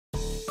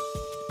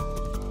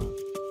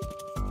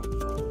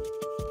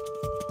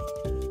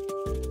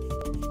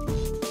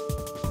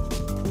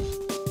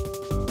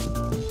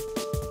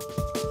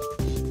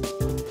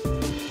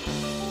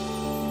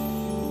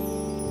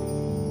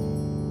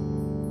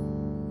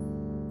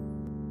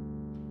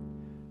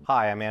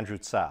Hi, I'm Andrew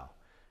Tsao.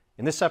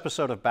 In this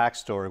episode of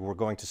Backstory, we're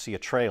going to see a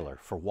trailer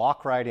for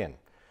Walk Right In,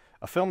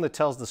 a film that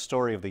tells the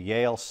story of the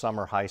Yale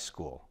Summer High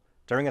School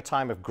during a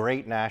time of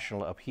great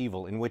national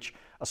upheaval in which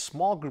a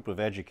small group of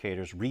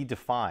educators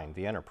redefined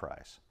the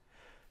enterprise.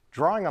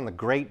 Drawing on the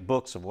great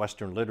books of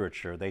Western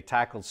literature, they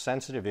tackled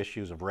sensitive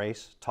issues of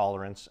race,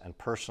 tolerance, and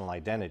personal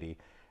identity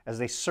as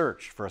they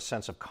searched for a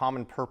sense of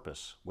common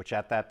purpose, which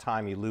at that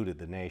time eluded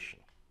the nation.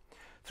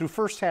 Through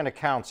first-hand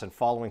accounts and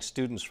following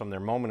students from their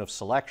moment of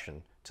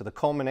selection to the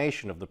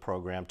culmination of the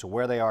program to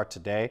where they are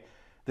today,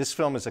 this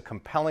film is a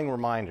compelling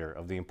reminder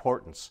of the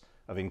importance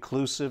of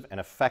inclusive and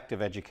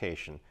effective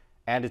education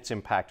and its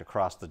impact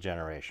across the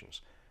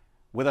generations.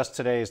 With us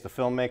today is the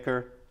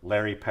filmmaker,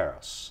 Larry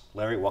Paros.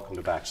 Larry, welcome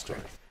to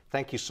Backstory.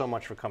 Thank you so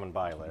much for coming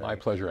by, Larry. My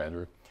pleasure,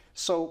 Andrew.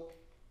 So,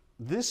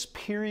 this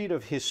period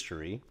of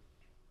history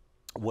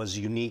was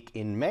unique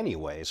in many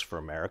ways for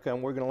America,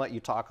 and we're going to let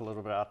you talk a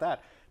little bit about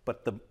that.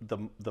 But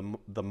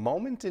the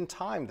moment in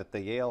time that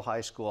the Yale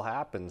High School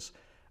happens,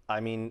 I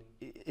mean,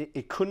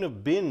 it couldn't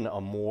have been a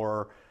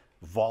more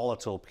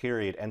volatile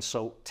period. And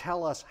so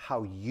tell us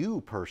how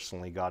you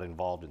personally got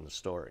involved in the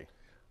story.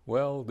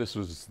 Well, this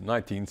was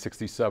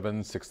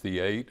 1967, 68.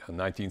 In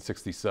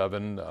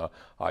 1967,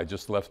 I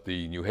just left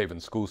the New Haven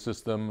school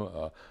system,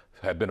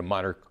 had been a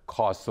minor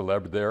cause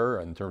célèbre there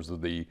in terms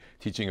of the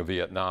teaching of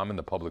Vietnam in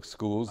the public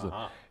schools,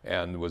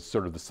 and was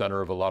sort of the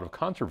center of a lot of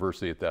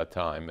controversy at that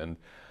time. And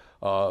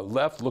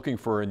left looking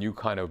for a new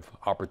kind of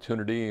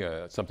opportunity,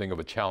 something of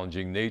a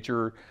challenging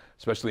nature,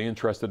 especially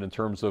interested in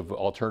terms of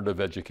alternative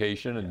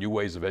education and new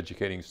ways of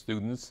educating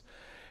students.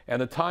 And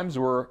the times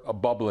were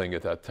bubbling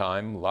at that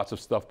time, lots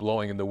of stuff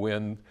blowing in the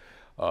wind.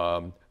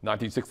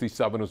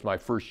 1967 was my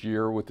first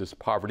year with this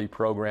poverty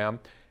program,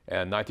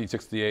 and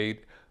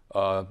 1968,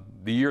 the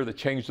year that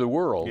changed the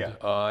world,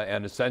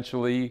 and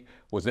essentially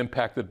was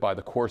impacted by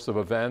the course of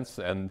events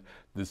and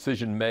the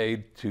decision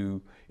made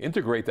to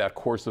integrate that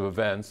course of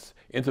events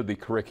into the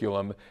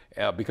curriculum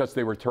because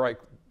they were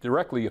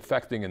directly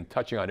affecting and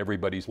touching on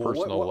everybody's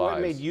personal lives.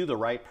 What made you the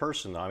right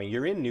person, though? I mean,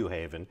 you're in New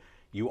Haven.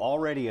 You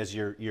already, as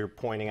you're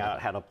pointing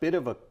out, had a bit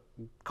of a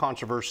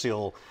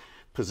controversial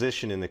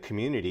position in the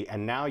community,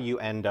 and now you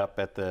end up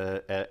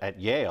at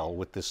Yale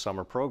with this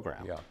summer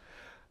program. Yeah,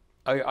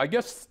 I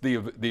guess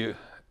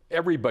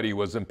everybody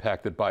was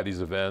impacted by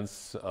these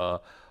events.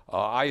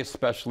 I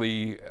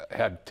especially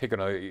had taken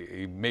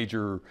a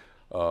major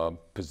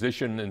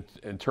position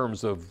in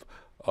terms of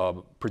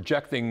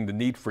projecting the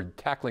need for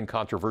tackling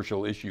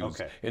controversial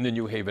issues in the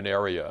New Haven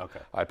area.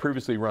 I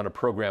previously run a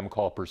program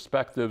called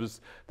Perspectives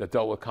that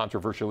dealt with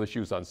controversial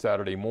issues on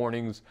Saturday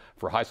mornings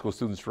for high school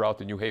students throughout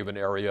the New Haven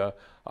area.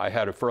 I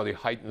had a fairly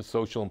heightened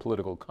social and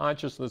political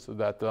consciousness at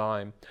that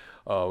time.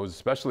 Was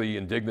especially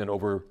indignant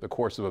over the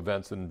course of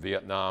events in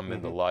Vietnam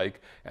and the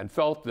like, and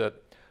felt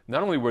that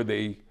not only were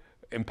they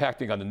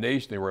impacting on the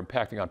nation, they were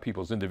impacting on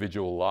people's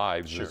individual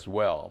lives as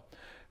well.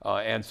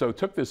 And so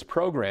took this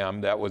program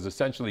that was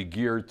essentially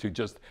geared to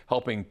just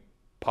helping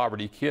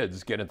poverty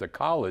kids get into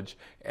college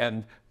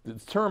and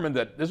determined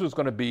that this was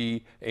going to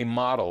be a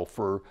model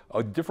for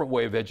a different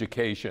way of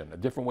education, a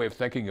different way of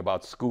thinking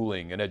about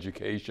schooling and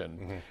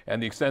education,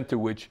 and the extent to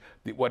which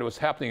what was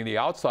happening in the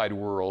outside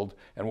world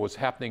and what was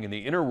happening in the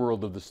inner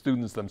world of the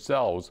students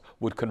themselves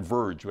would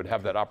converge, would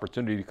have that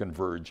opportunity to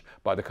converge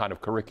by the kind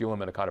of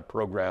curriculum and the kind of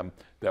program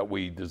that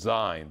we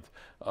designed.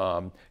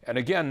 And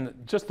again,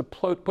 just to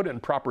put it in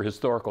proper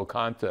historical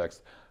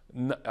context,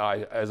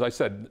 as I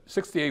said,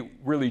 68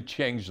 really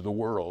changed the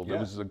world. It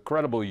was an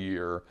incredible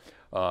year.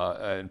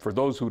 And for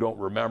those who don't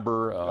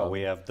remember...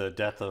 we have the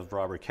death of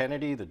Robert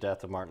Kennedy, the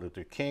death of Martin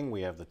Luther King,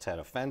 we have the Tet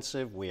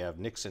Offensive, we have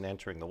Nixon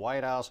entering the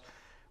White House,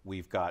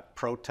 we've got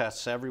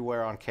protests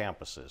everywhere on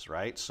campuses,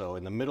 right? So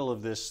in the middle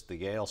of this, the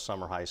Yale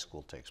Summer High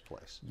School takes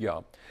place. Yeah,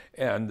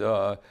 and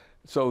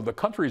so the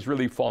country is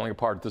really falling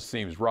apart at the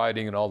seams,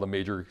 rioting in all the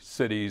major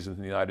cities in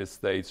the United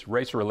States,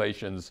 race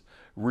relations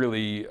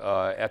really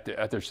at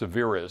their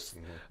severest.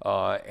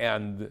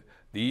 And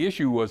the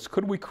issue was,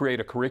 could we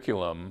create a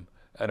curriculum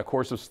and a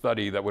course of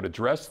study that would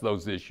address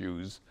those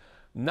issues,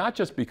 not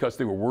just because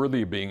they were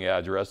worthy of being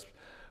addressed,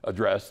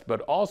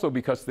 but also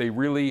because they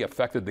really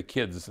affected the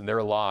kids in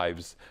their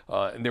lives.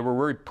 And they were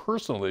very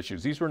personal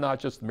issues. These were not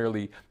just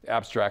merely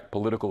abstract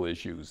political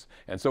issues.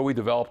 And so we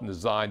developed and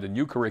designed a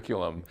new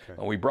curriculum,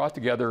 and we brought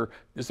together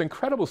this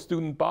incredible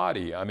student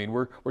body. I mean,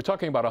 we're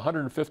talking about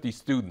 150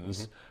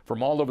 students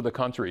from all over the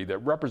country that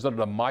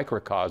represented a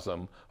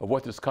microcosm of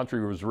what this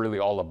country was really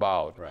all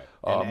about. Right.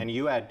 And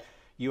you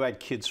had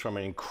kids from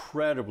an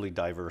incredibly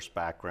diverse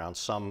background.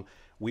 Some,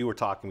 we were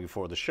talking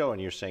before the show,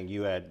 and you're saying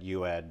you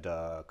had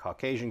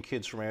Caucasian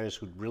kids from areas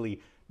who'd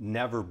really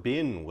never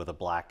been with a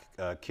black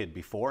kid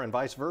before, and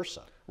vice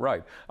versa.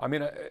 Right. I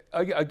mean,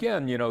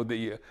 again, you know,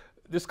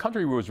 this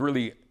country was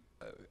really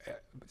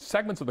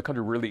segments of the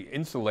country really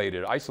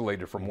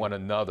isolated from one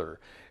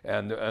another.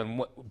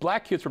 And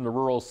black kids from the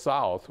rural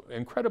South,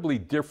 incredibly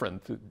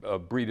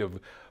different breed of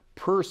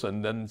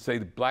person than, say,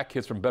 the black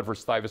kids from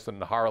Bedford-Stuyvesant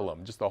and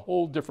Harlem. Just a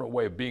whole different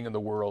way of being in the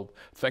world,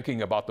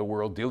 thinking about the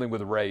world, dealing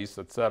with race,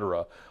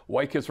 etc.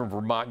 White kids from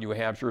Vermont, New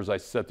Hampshire, as I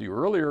said to you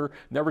earlier,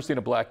 never seen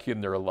a black kid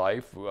in their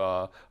life,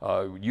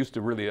 used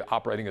to really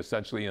operating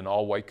essentially in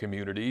all white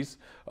communities.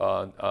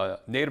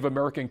 Native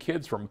American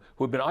kids who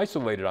have been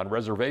isolated on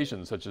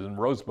reservations, such as in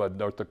Rosebud,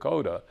 North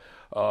Dakota,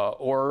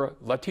 or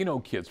Latino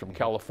kids from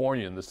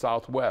California in the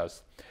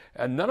Southwest.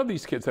 And none of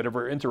these kids had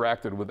ever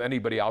interacted with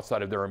anybody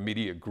outside of their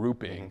immediate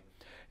grouping.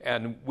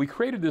 And we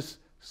created this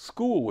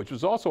school, which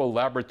was also a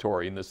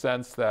laboratory in the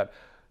sense that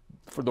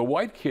for the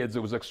white kids, it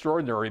was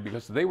extraordinary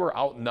because they were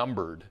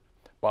outnumbered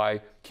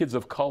by kids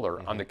of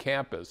color on the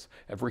campus.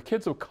 And for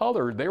kids of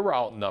color, they were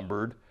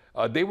outnumbered.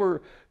 They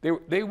were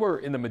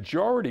in the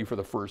majority for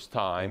the first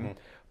time,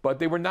 but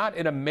they were not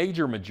in a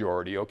major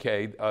majority,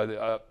 okay?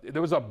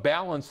 There was a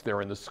balance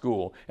there in the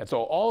school. And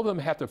so all of them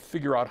had to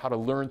figure out how to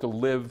learn to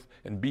live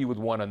and be with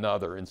one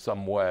another in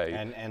some way.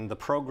 And the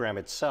program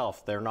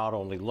itself, they're not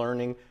only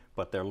learning,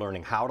 but they're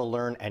learning how to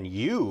learn, and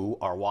you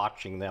are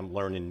watching them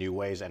learn in new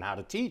ways and how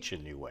to teach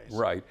in new ways.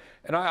 Right.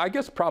 And I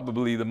guess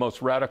probably the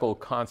most radical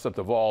concept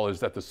of all is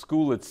that the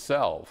school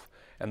itself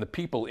and the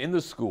people in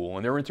the school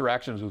and their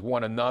interactions with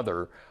one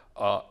another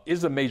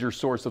is a major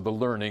source of the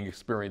learning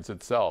experience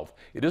itself.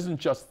 It isn't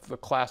just the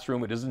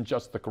classroom, it isn't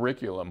just the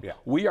curriculum. Yeah.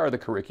 We are the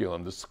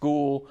curriculum, the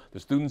school, the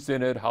students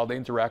in it, how they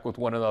interact with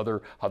one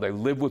another, how they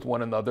live with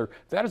one another.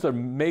 That is a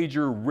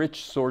major,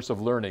 rich source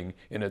of learning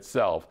in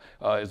itself.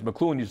 As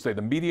McLuhan used to say,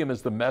 the medium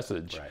is the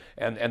message, right.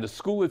 and the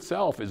school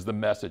itself is the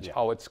message, yeah.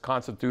 How it's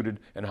constituted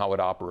and how it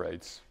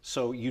operates.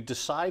 So you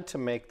decide to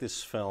make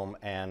this film,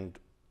 and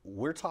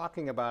we're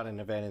talking about an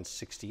event in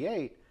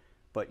 '68,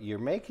 but you're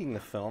making the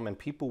film, and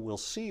people will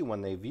see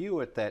when they view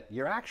it that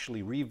you're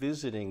actually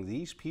revisiting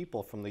these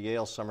people from the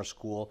Yale Summer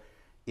School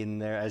in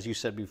their, as you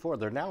said before,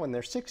 they're now in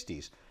their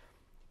 60s.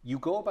 You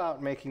go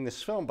about making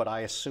this film, but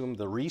I assume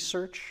the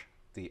research,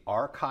 the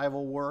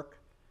archival work,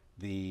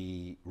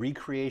 the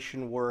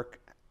recreation work,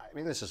 I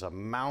mean, this is a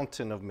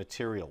mountain of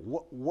material.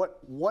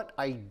 What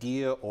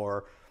idea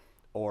or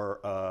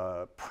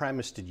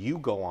premise did you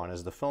go on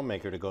as the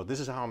filmmaker to go,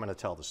 this is how I'm going to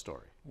tell the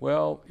story?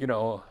 Well, you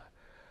know,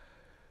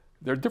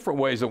 there are different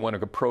ways that one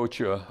can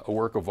approach a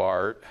work of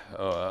art.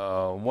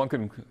 One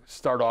can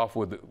start off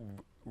with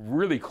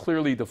really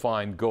clearly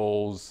defined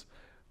goals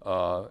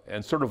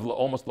and sort of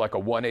almost like a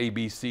 1 A,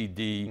 B, C,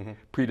 D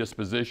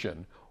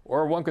predisposition.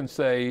 Or one can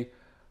say,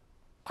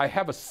 I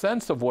have a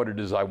sense of what it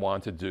is I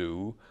want to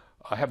do.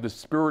 I have the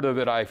spirit of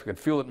it. I can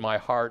feel it in my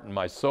heart and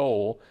my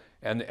soul.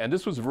 And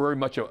this was very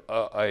much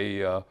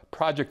a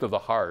project of the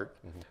heart.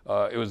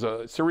 It was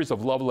a series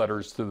of love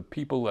letters to the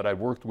people that I'd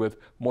worked with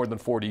more than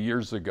 40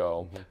 years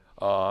ago.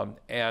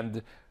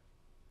 And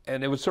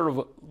it was sort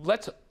of,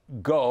 let's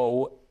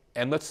go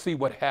and let's see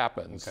what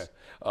happens.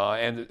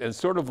 Okay. And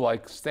sort of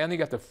like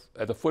standing at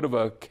the foot of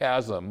a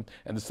chasm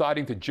and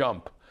deciding to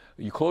jump.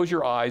 You close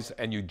your eyes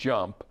and you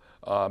jump.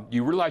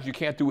 You realize you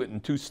can't do it in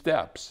 2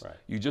 steps. Right.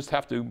 You just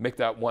have to make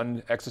that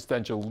one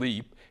existential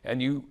leap,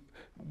 and you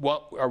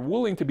are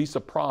willing to be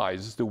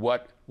surprised as to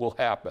what will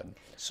happen.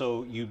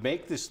 So you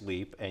make this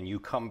leap and you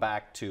come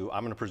back to,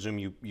 I'm going to presume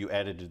you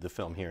edited the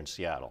film here in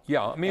Seattle.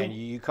 Yeah, I mean, and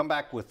you come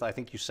back with, I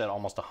think you said,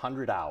 almost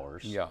 100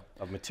 hours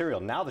of material.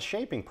 Now the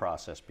shaping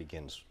process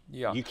begins.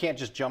 Yeah. You can't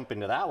just jump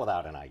into that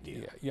without an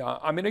idea. Yeah.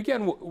 I mean,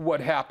 again,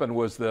 what happened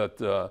was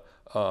that,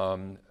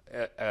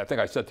 I think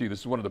I said to you,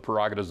 this is one of the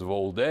prerogatives of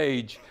old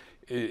age,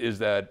 is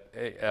that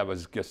I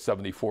was, I guess,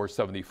 74,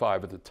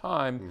 75 at the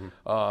time.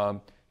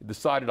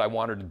 Decided I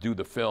wanted to do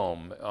the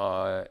film,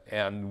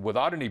 and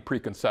without any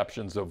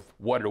preconceptions of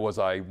what it was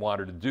I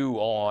wanted to do,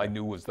 all I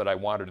knew was that I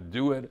wanted to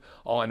do it.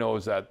 All I know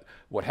is that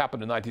what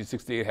happened in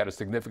 1968 had a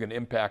significant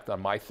impact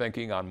on my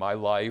thinking, on my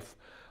life.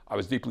 I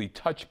was deeply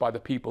touched by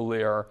the people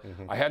there.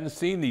 I hadn't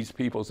seen these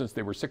people since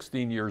they were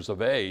 16 years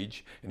of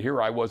age, and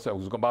here I was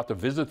about to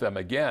visit them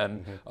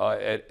again,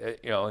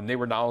 you know, and they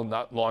were now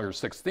not longer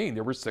 16,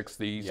 they were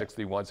 60,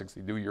 61,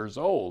 62 years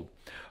old.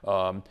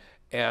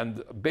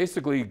 And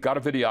basically got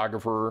a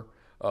videographer,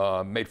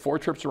 made 4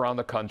 trips around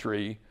the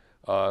country,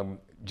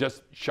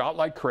 just shot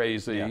like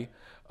crazy,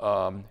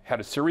 had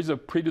a series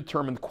of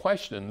predetermined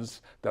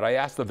questions that I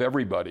asked of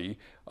everybody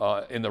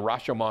in the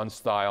Rashomon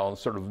style,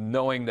 sort of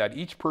knowing that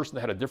each person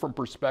had a different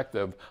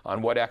perspective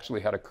on what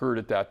actually had occurred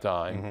at that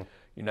time.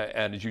 You know,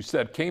 and as you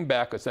said, came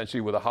back essentially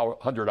with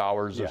 100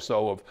 hours or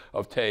so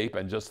of tape,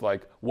 and just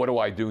like, what do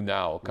I do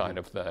now kind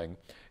of thing.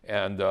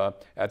 And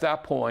at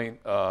that point,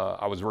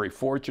 I was very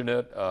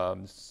fortunate.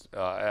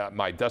 At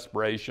my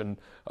desperation,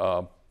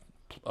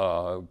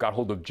 got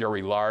hold of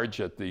Jerry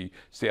Large at the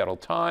Seattle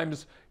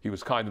Times. He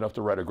was kind enough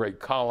to write a great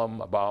column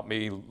about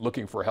me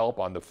looking for help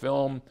on the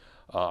film.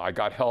 I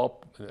got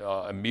help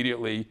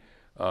immediately.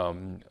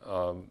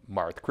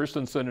 Marth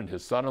Christensen and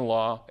his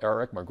son-in-law,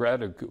 Eric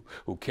Magret,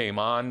 who came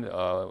on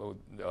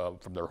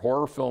from their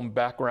horror film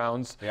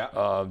backgrounds.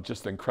 Yeah.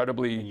 Just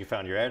incredibly. And you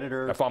found your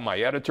editor? I found my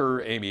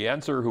editor, Amy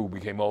Enser, who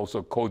became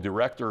also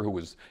co-director, who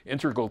was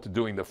integral to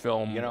doing the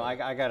film. You know,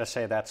 I got to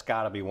say, that's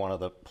got to be one of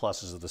the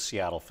pluses of the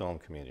Seattle film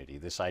community,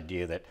 this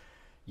idea that,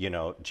 you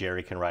know,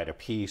 Jerry can write a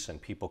piece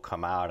and people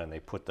come out and they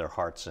put their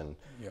hearts and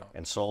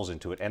souls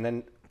into it. And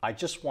then I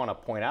just want to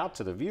point out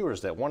to the viewers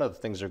that one of the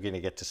things they're going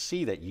to get to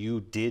see that you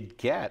did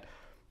get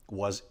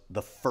was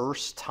the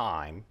first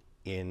time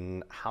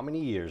in how many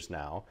years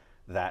now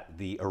that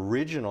the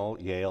original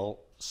Yale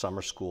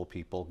Summer School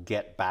people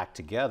get back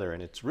together,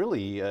 and it's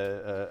really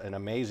an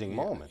amazing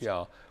moment.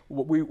 Yeah,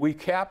 we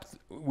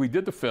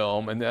did the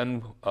film, and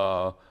then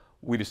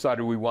we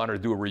decided we wanted to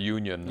do a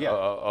reunion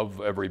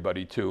of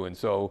everybody too, and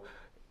so.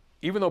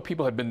 Even though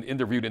people had been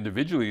interviewed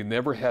individually,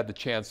 never had the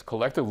chance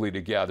collectively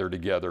to gather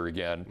together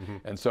again.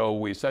 And so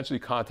we essentially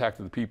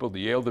contacted the people at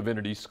the Yale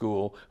Divinity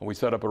School, and we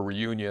set up a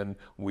reunion.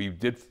 We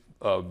did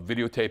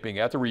videotaping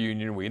at the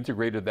reunion. We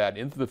integrated that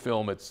into the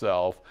film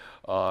itself,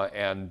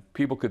 and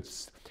people could.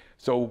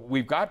 So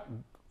we've got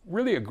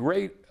really a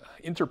great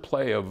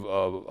interplay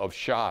of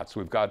shots.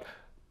 We've got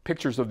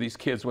pictures of these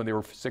kids when they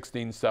were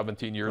 16,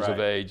 17 years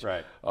of age.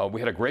 Right. We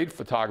had a great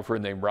photographer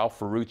named Ralph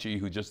Ferrucci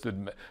who just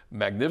did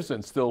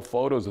magnificent still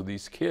photos of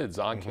these kids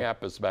on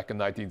campus back in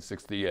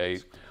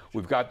 1968.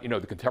 We've got, you know,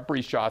 the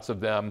contemporary shots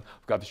of them.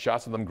 We've got the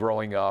shots of them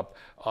growing up.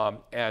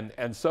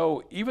 And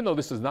so even though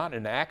this is not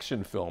an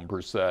action film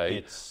per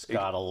se, it's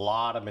got a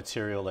lot of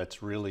material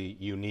that's really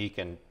unique,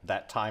 and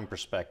that time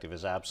perspective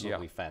is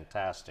absolutely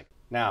fantastic.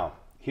 Now,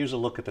 here's a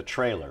look at the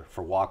trailer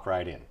for Walk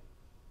Right In.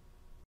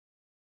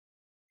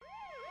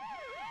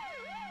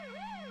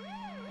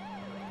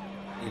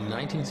 In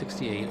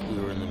 1968, we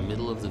were in the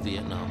middle of the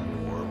Vietnam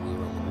War. We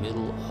were in the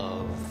middle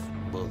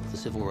of both the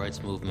civil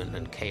rights movement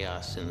and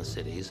chaos in the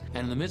cities.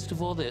 And in the midst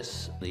of all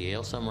this, the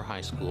Yale Summer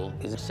High School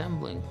is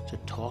assembling to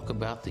talk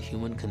about the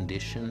human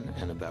condition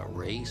and about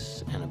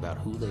race and about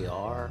who they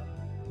are.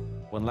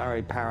 When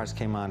Larry Paros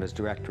came on as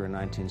director in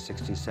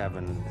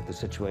 1967, the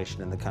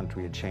situation in the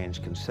country had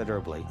changed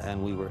considerably,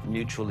 and we were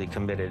mutually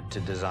committed to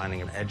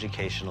designing an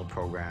educational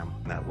program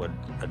that would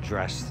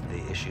address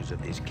the issues of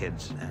these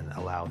kids and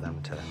allow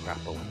them to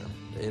grapple with them.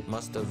 It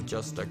must have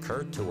just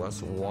occurred to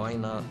us, why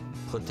not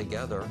put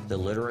together the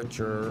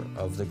literature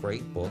of the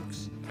great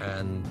books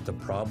and the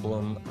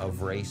problem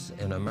of race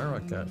in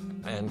America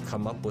and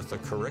come up with a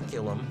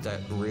curriculum that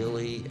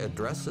really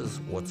addresses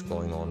what's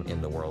going on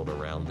in the world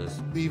around us.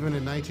 Even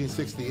in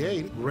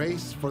 1968,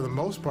 race, for the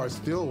most part,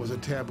 still was a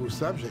taboo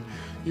subject.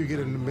 You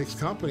get in a mixed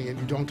company and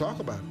you don't talk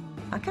about it.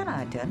 I kind of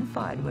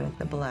identified with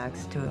the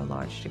blacks to a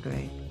large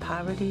degree.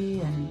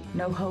 Poverty and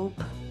no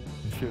hope.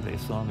 Sure, they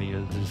saw me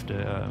as just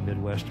a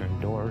Midwestern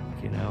dork,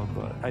 you know,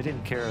 but I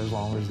didn't care as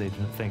long as they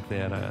didn't think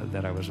that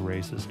I was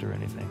racist or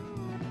anything.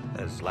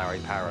 As Larry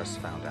Paros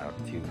found out,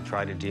 if you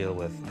try to deal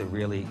with the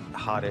really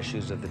hot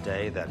issues of the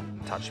day that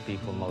touch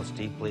people most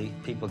deeply,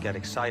 people get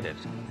excited,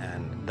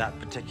 and that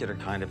particular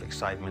kind of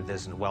excitement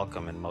isn't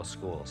welcome in most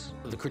schools.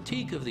 The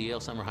critique of the Yale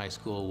Summer High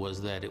School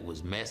was that it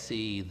was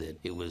messy, that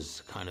it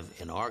was kind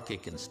of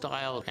anarchic in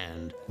style,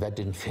 and that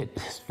didn't fit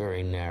this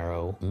very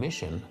narrow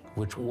mission,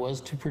 which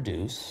was to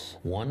produce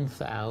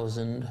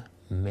 1,000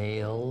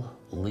 male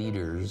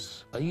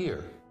leaders a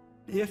year.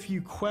 If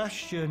you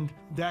questioned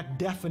that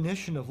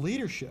definition of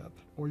leadership,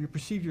 or you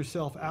perceived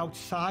yourself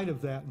outside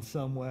of that in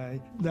some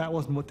way, that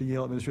wasn't what the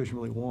Yale administration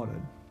really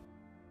wanted.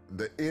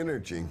 The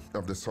energy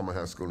of the summer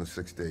high school in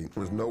 '68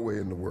 was nowhere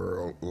in the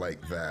world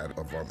like that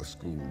of other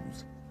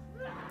schools.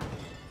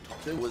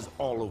 It was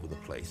all over the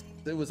place.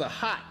 It was a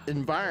hot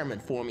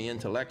environment for me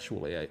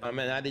intellectually. I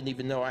mean, I didn't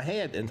even know I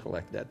had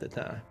intellect at the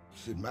time.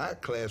 In my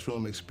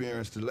classroom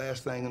experience, the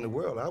last thing in the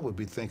world I would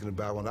be thinking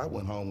about when I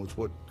went home was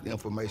what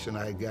information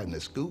I had gotten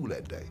at school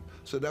that day.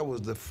 So that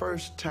was the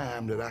first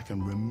time that I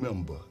can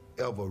remember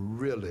ever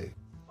really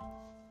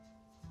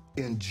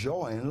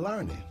enjoying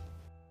learning.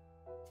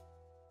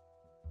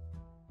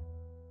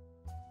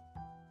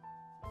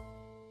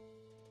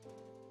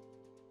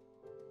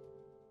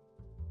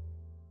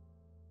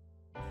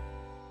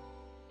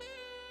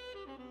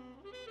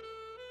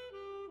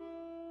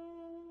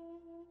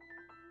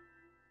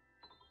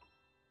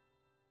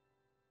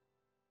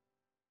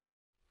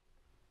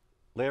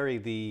 Larry,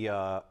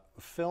 the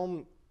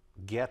film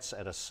gets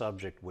at a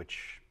subject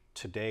which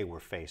today we're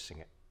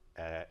facing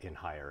in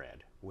higher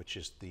ed, which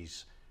is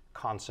these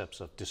concepts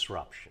of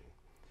disruption.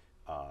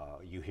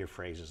 You hear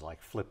phrases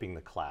like flipping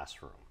the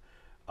classroom,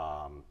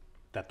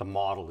 that the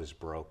model is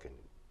broken.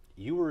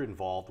 You were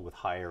involved with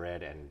higher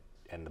ed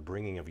and the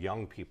bringing of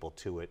young people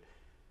to it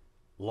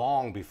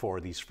long before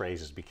these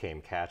phrases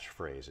became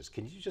catchphrases.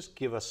 Can you just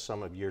give us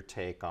some of your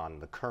take on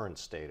the current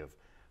state of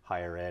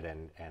higher ed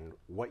and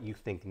what you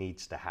think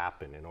needs to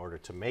happen in order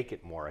to make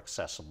it more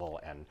accessible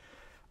and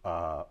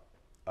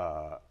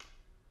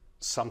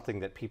something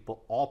that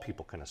all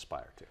people can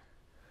aspire to?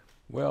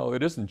 Well,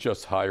 it isn't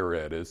just higher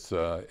ed, it's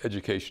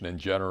education in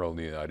general in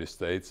the United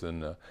States.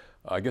 And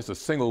I guess a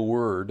single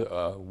word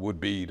would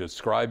be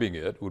describing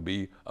it would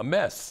be a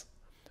mess.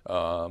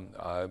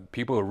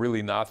 People have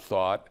really not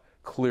thought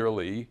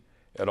clearly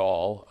at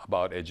all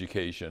about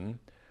education.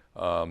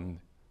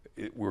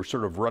 We're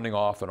sort of running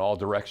off in all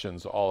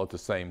directions all at the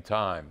same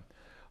time.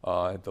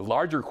 The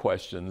larger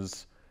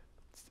questions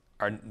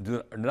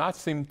do not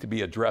seem to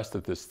be addressed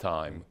at this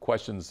time.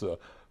 Questions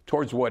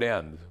towards what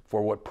end,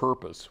 for what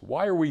purpose,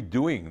 why are we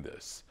doing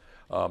this?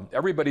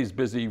 Everybody's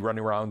busy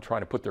running around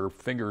trying to put their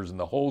fingers in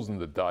the holes in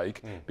the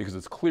dike because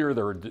it's clear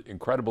there are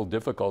incredible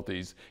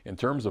difficulties in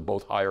terms of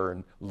both higher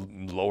and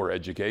lower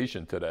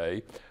education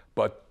today.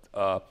 But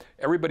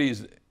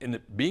everybody's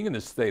being in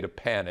this state of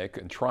panic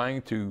and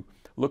trying to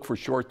look for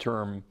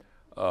short-term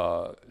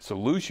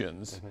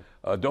solutions,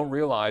 don't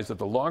realize that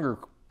the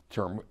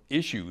longer-term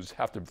issues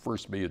have to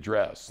first be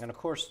addressed. And of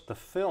course, the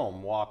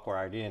film Walk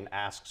Right In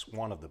asks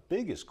one of the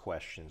biggest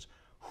questions: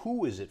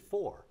 who is it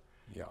for?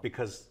 Yeah.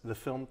 Because the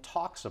film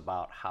talks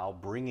about how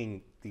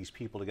bringing these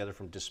people together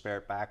from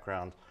disparate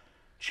backgrounds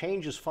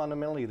changes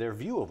fundamentally their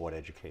view of what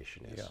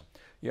education is. Yeah,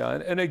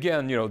 yeah, and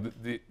again, you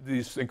know,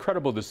 this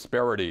incredible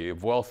disparity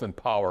of wealth and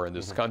power in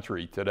this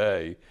country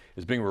today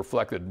is being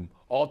reflected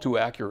all too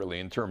accurately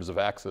in terms of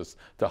access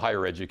to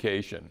higher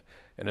education.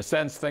 In a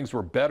sense, things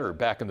were better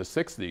back in the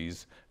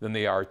 60s than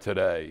they are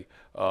today.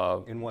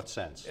 In what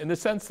sense? In the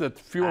sense that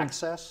fewer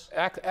access.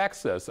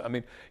 Access. I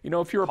mean, you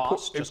know, if you're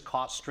strict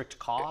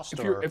cost.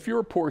 If you're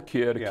a poor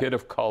kid, a kid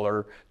of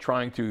color,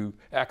 trying to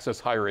access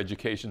higher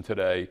education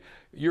today,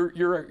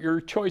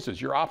 your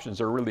choices, your options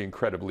are really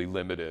incredibly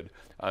limited.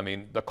 I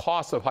mean, the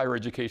costs of higher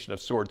education have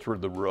soared through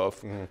the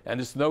roof, and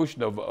this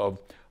notion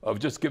of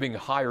just giving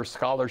higher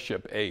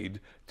scholarship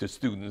aid to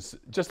students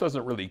just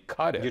doesn't really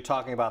cut it. You're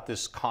talking about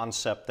this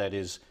concept that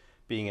is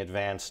being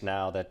advanced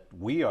now that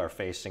we are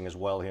facing as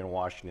well here in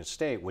Washington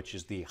State, which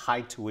is the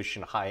high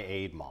tuition, high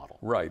aid model.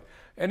 Right,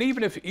 and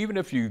even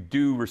if you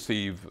do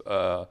receive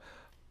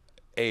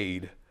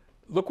aid,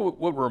 look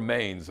what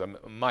remains.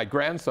 My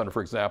grandson,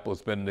 for example,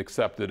 has been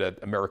accepted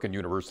at American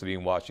University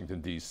in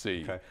Washington,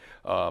 D.C.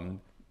 Okay.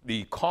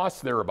 The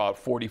costs there are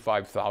about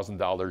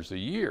 $45,000 a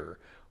year.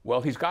 Well,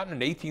 he's gotten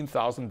an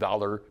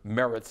 $18,000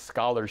 merit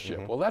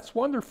scholarship. Well, that's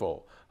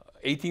wonderful,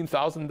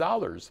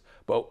 $18,000.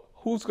 But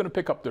who's going to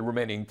pick up the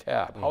remaining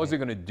tab? How is he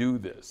going to do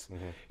this?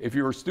 If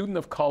you're a student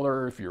of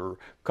color, if you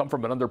come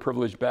from an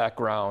underprivileged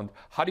background,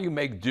 how do you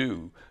make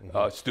do?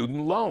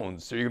 Student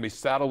loans. So you're going to be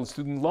saddled with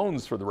student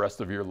loans for the rest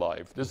of your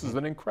life. This is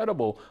an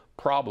incredible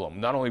problem,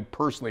 not only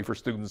personally for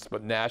students,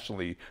 but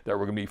nationally, that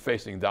we're going to be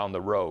facing down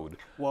the road.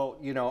 Well,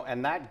 you know,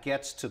 and that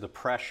gets to the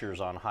pressures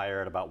on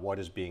higher ed about what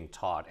is being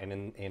taught.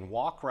 And in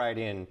Walk Right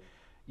In,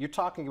 you're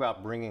talking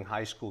about bringing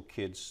high school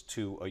kids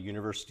to a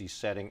university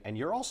setting, and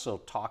you're also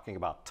talking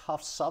about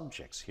tough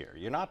subjects here.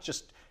 You're not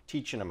just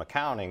teaching them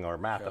accounting or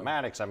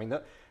mathematics. I mean,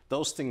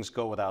 those things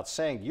go without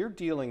saying. You're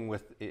dealing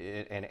with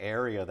an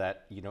area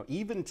that, you know,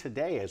 even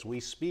today as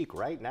we speak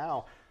right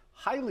now,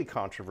 highly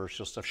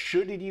controversial stuff.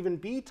 Should it even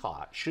be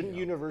taught? Shouldn't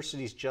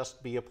universities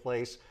just be a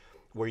place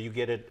where you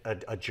get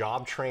a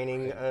job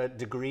training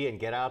degree and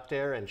get out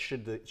there? And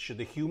should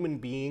the human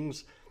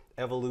beings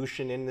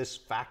evolution in this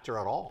factor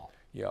at all?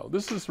 Yeah,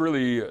 this is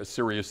really a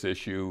serious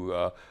issue.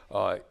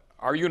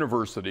 Our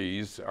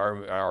universities,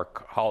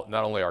 not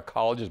only our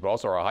colleges, but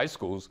also our high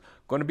schools,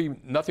 going to be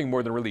nothing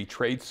more than really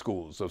trade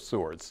schools of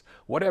sorts.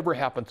 Whatever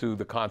happened to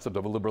the concept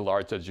of a liberal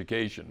arts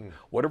education?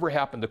 Whatever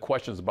happened to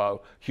questions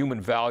about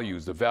human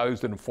values, the values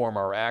that inform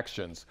our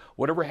actions?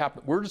 Whatever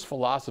happened, where does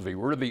philosophy,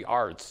 where do the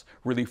arts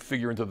really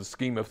figure into the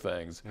scheme of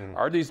things?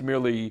 Are these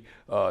merely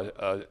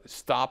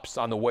stops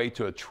on the way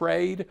to a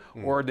trade,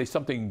 or are they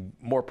something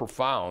more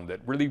profound that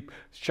really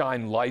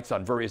shine lights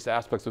on various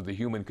aspects of the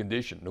human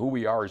condition, who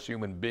we are as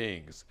human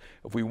beings?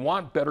 If we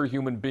want better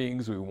human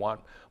beings, we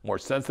want more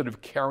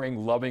sensitive, caring,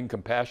 loving,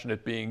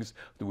 compassionate beings,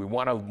 do we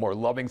want a more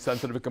loving,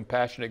 sensitive,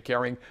 compassionate,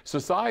 caring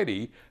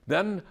society,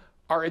 then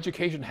our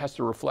education has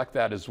to reflect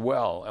that as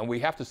well. And we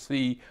have to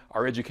see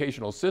our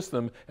educational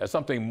system as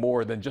something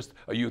more than just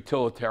a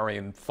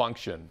utilitarian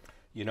function.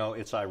 You know,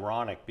 it's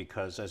ironic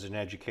because as an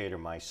educator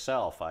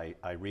myself, I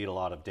read a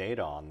lot of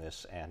data on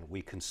this, and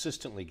we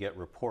consistently get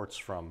reports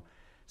from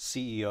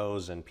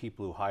CEOs and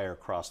people who hire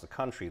across the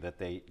country that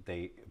they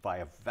by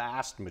a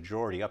vast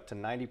majority, up to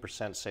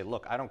 90%, say,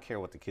 look, I don't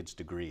care what the kid's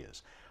degree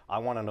is. I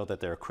want to know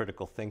that they're a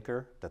critical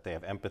thinker, that they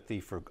have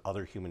empathy for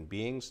other human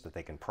beings, that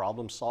they can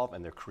problem solve,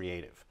 and they're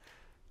creative.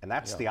 And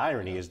that's the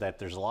irony, is that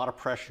there's a lot of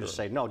pressure to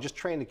say, no, just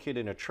train the kid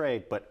in a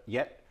trade, but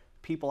yet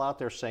people out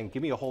there saying,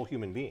 give me a whole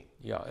human being.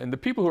 Yeah, and the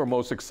people who are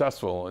most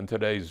successful in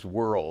today's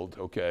world,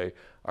 okay,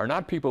 are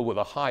not people with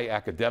a high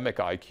academic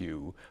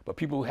IQ, but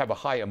people who have a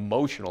high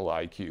emotional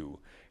IQ.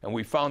 And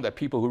we found that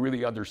people who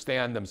really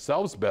understand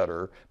themselves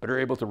better, but are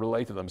able to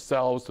relate to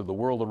themselves, to the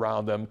world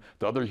around them,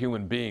 to other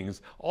human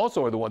beings,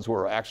 also are the ones who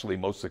are actually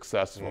most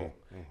successful.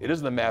 It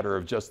isn't a matter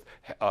of just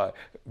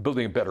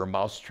building a better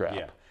mousetrap.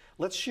 Yeah.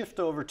 Let's shift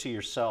over to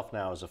yourself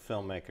now as a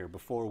filmmaker.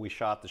 Before we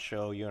shot the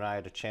show, you and I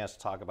had a chance to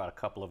talk about a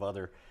couple of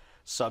other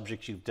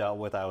subjects you've dealt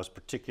with. I was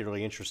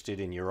particularly interested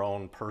in your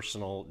own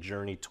personal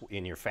journey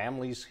in your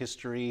family's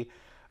history,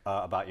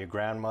 about your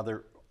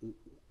grandmother.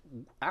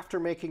 After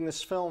making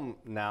this film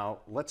now,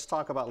 let's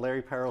talk about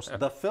Larry Paros,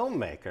 the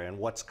filmmaker, and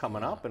what's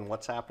coming up and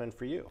what's happening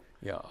for you.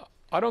 Yeah,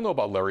 I don't know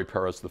about Larry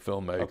Paros, the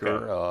filmmaker.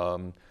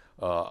 Okay.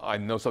 I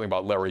know something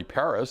about Larry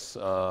Paros.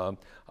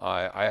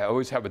 I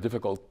always have a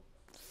difficult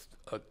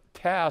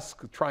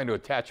task trying to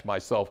attach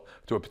myself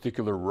to a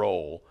particular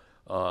role.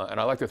 And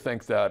I like to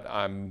think that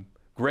I'm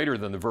greater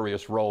than the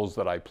various roles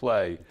that I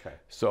play. Okay.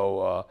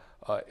 So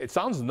it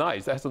sounds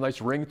nice. That has a nice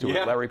ring to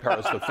it, Larry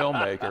Paros, the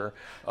filmmaker.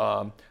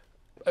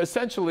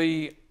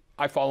 Essentially,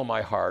 I follow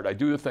my heart. I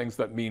do the things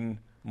that mean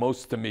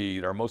most to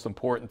me, that are most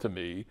important to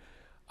me.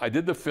 I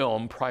did the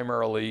film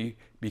primarily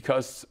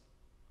because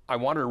I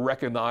wanted to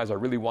recognize, I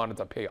really wanted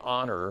to pay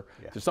honor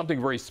to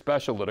something very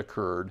special that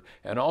occurred,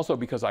 and also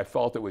because I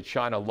felt it would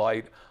shine a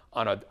light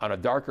on a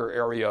darker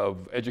area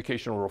of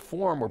educational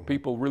reform where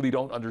people really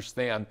don't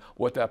understand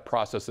what that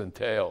process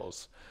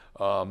entails.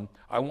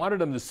 I wanted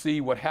them to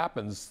see what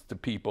happens to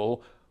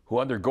people who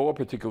undergo a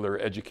particular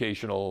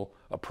educational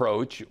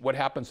approach, what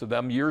happens to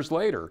them years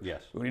later.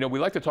 Yes. You know, we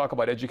like to talk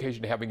about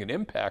education having an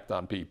impact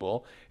on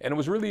people, and it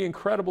was really an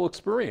incredible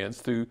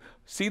experience to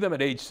see them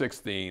at age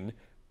 16,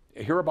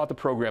 hear about the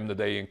program that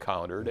they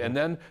encountered, and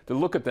then to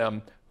look at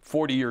them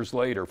 40 years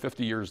later,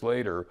 50 years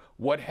later,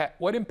 what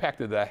impact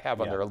did that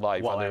have on their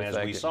life? Well, and as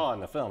we saw in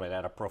the film, it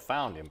had a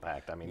profound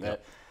impact. I mean,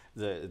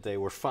 they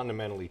were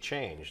fundamentally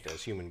changed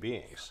as human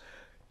beings.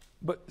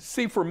 But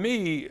see, for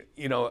me,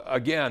 you know,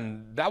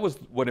 again, that was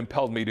what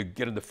impelled me to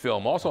get into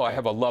film. Also, I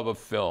have a love of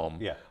film.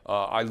 Yeah.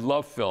 I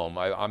love film.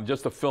 I'm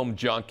just a film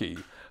junkie.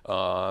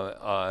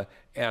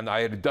 And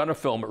I had done a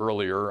film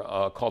earlier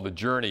called The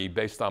Journey,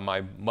 based on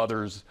my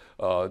mother's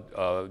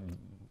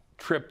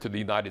trip to the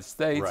United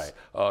States,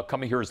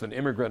 coming here as an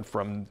immigrant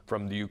from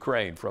the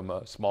Ukraine, from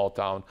a small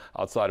town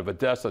outside of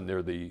Odessa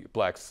near the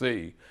Black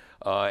Sea.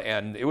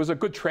 And it was a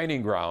good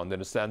training ground in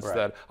a sense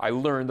that I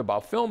learned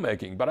about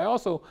filmmaking. But I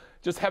also,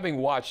 just having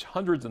watched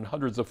hundreds and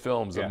hundreds of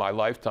films in my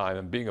lifetime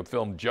and being a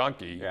film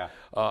junkie,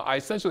 I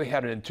essentially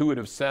had an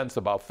intuitive sense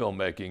about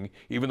filmmaking,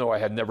 even though I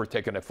had never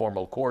taken a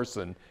formal course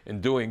in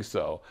doing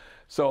so.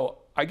 So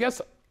I guess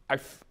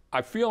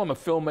I feel I'm a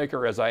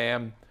filmmaker as I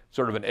am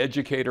sort of an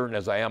educator, and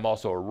as I am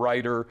also a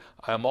writer.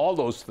 I am all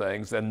those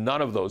things and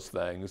none of those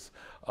things.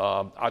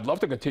 I'd love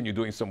to continue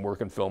doing some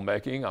work in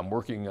filmmaking. I'm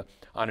working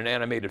on an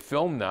animated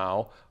film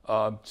now,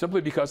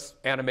 simply because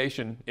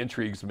animation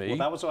intrigues me. Well,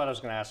 that was what I was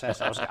going to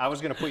ask. I was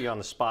going to put you on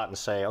the spot and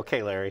say,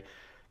 okay, Larry,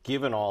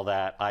 given all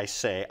that,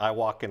 I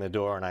walk in the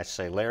door and I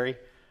say, Larry,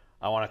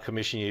 I want to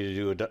commission you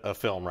to do a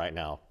film right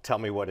now. Tell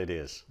me what it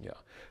is. Yeah.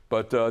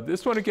 But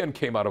this one, again,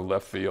 came out of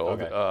left field.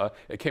 Okay.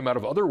 It came out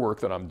of other work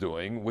that I'm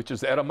doing, which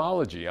is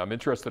etymology. I'm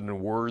interested in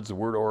words,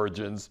 word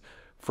origins,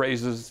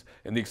 phrases,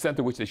 and the extent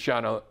to which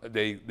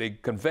they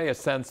convey a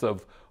sense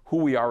of who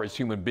we are as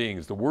human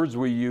beings. The words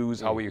we use,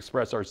 how we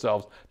express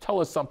ourselves,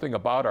 tell us something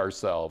about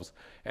ourselves.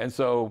 And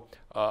so,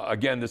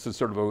 again, this is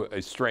sort of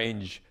a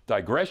strange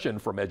digression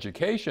from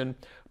education,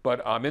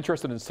 but I'm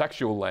interested in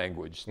sexual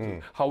language,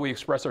 how we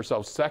express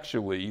ourselves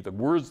sexually, the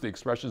words, the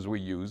expressions we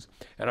use.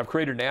 And I've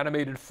created an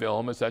animated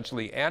film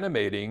essentially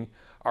animating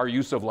our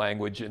use of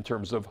language in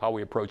terms of how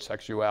we approach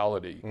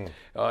sexuality.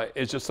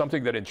 It's just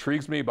something that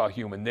intrigues me about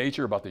human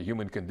nature, about the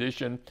human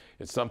condition.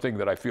 It's something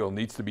that I feel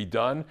needs to be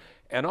done,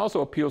 and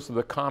also appeals to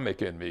the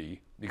comic in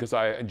me, because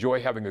I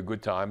enjoy having a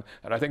good time.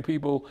 And I think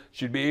people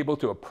should be able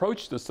to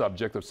approach the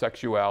subject of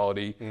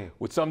sexuality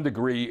with some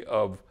degree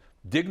of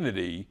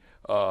dignity,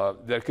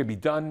 that could be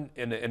done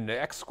in an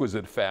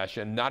exquisite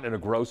fashion, not in a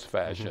gross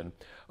fashion.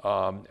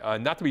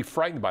 Not to be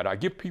frightened by it. I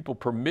give people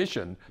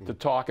permission to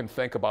talk and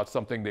think about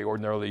something they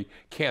ordinarily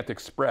can't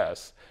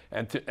express.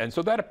 And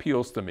so that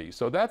appeals to me.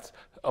 So that's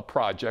a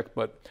project,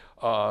 but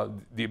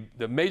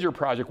the major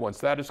project, once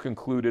that is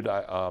concluded,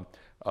 I'll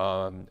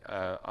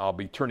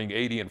be turning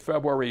 80 in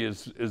February,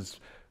 is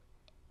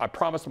I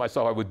promised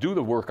myself I would do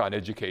the work on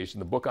education,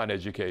 the book on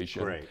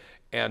education. Great.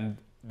 And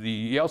the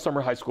Yale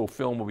Summer High School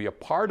film will be a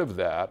part of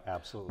that.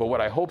 Absolutely. But what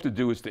I hope to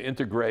do is to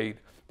integrate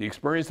the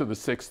experience of the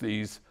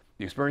 60s,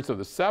 the experience of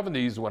the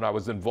 70s when I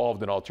was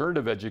involved in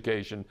alternative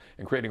education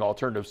and creating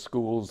alternative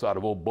schools out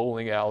of old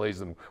bowling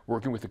alleys and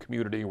working with the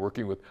community and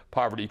working with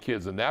poverty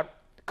kids in that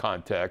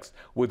context,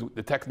 with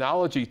the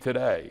technology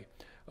today.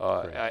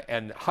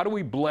 And how do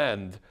we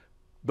blend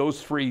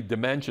those three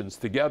dimensions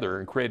together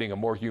in creating a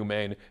more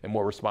humane and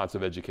more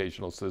responsive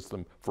educational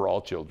system for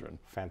all children?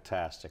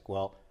 Fantastic.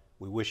 Well,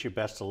 we wish you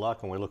best of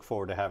luck, and we look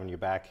forward to having you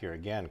back here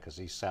again, because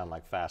these sound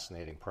like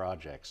fascinating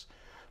projects.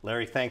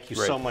 Larry, thank you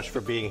so much for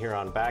being here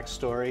on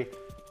Backstory,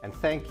 and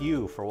thank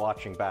you for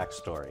watching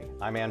Backstory.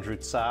 I'm Andrew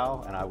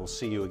Tsao, and I will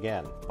see you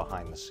again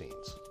behind the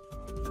scenes.